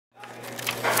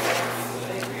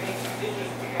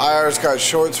IR's got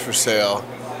shorts for sale,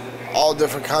 all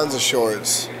different kinds of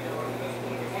shorts,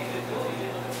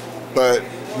 but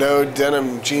no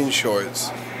denim jean shorts,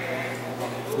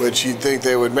 which you'd think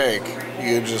they would make.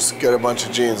 You just get a bunch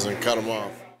of jeans and cut them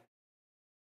off.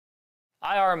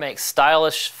 IR makes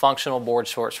stylish, functional board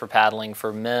shorts for paddling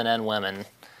for men and women.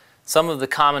 Some of the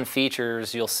common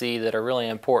features you'll see that are really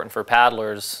important for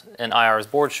paddlers in IR's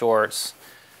board shorts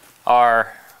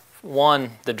are,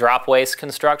 one, the drop waist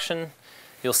construction.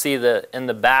 You'll see that in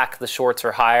the back the shorts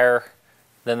are higher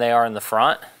than they are in the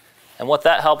front. And what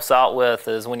that helps out with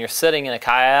is when you're sitting in a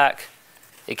kayak,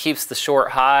 it keeps the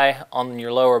short high on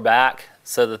your lower back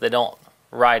so that they don't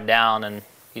ride down and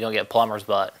you don't get plumber's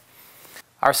butt.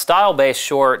 Our style-based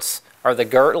shorts are the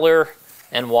Gertler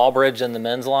and Walbridge in the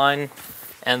men's line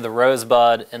and the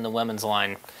Rosebud in the women's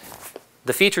line.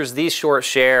 The features these shorts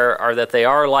share are that they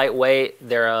are lightweight,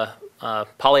 they're a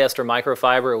polyester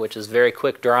microfiber, which is very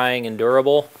quick drying and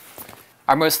durable.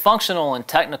 Our most functional and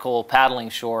technical paddling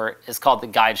short is called the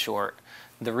guide short.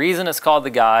 The reason it's called the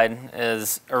guide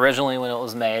is originally when it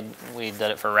was made, we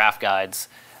did it for raft guides.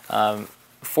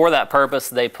 For that purpose,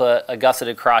 they put a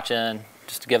gusseted crotch in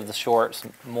just to give the shorts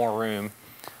more room.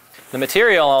 The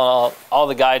material on all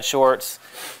the guide shorts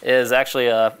is actually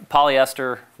a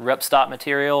polyester ripstop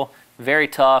material, very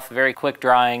tough, very quick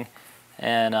drying,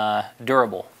 and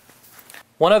durable.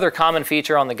 One other common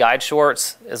feature on the guide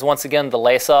shorts is once again the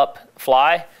lace-up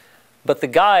fly, but the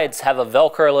guides have a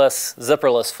Velcro-less,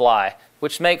 zipperless fly,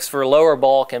 which makes for lower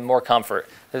bulk and more comfort.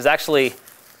 There's actually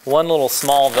one little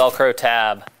small Velcro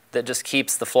tab that just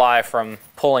keeps the fly from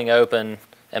pulling open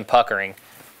and puckering.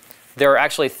 There are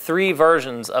actually 3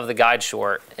 versions of the guide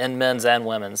short in men's and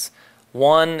women's.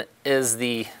 One is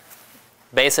the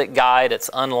basic guide, it's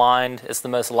unlined, it's the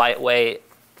most lightweight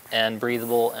and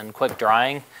breathable and quick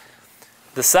drying.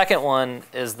 The second one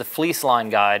is the fleece line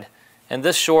guide, and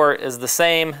this short is the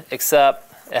same except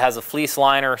it has a fleece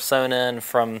liner sewn in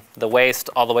from the waist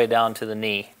all the way down to the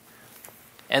knee.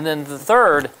 And then the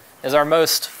third is our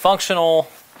most functional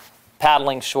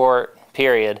paddling short,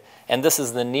 period, and this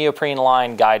is the neoprene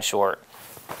line guide short.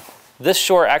 This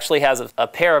short actually has a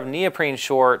pair of neoprene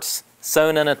shorts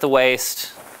sewn in at the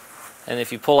waist, and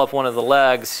if you pull up one of the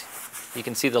legs, you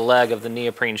can see the leg of the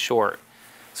neoprene short.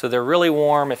 So they're really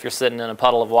warm if you're sitting in a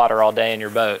puddle of water all day in your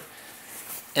boat.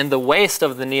 In the waist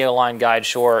of the Neoline guide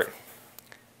short,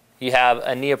 you have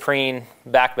a neoprene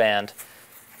backband.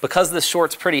 Because this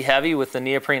short's pretty heavy with the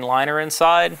neoprene liner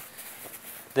inside,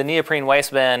 the neoprene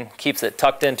waistband keeps it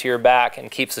tucked into your back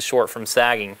and keeps the short from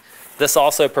sagging. This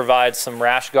also provides some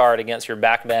rash guard against your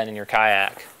backbend in your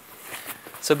kayak.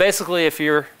 So basically, if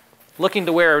you're looking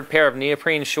to wear a pair of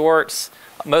neoprene shorts,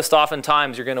 most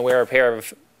oftentimes you're going to wear a pair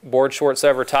of board shorts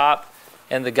over top,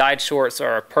 and the guide shorts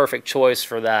are a perfect choice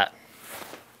for that.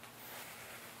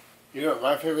 You know what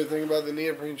my favorite thing about the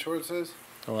neoprene shorts is?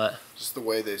 What? Just the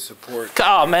way they support.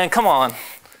 Oh man, come on.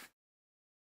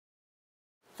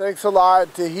 Thanks a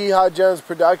lot to Hee Haw Jones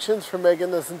Productions for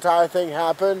making this entire thing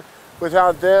happen.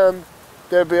 Without them,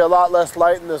 there'd be a lot less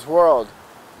light in this world.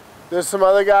 There's some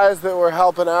other guys that were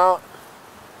helping out.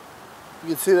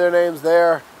 You can see their names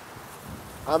there.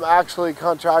 I'm actually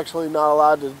contractually not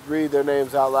allowed to read their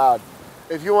names out loud.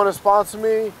 If you want to sponsor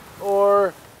me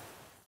or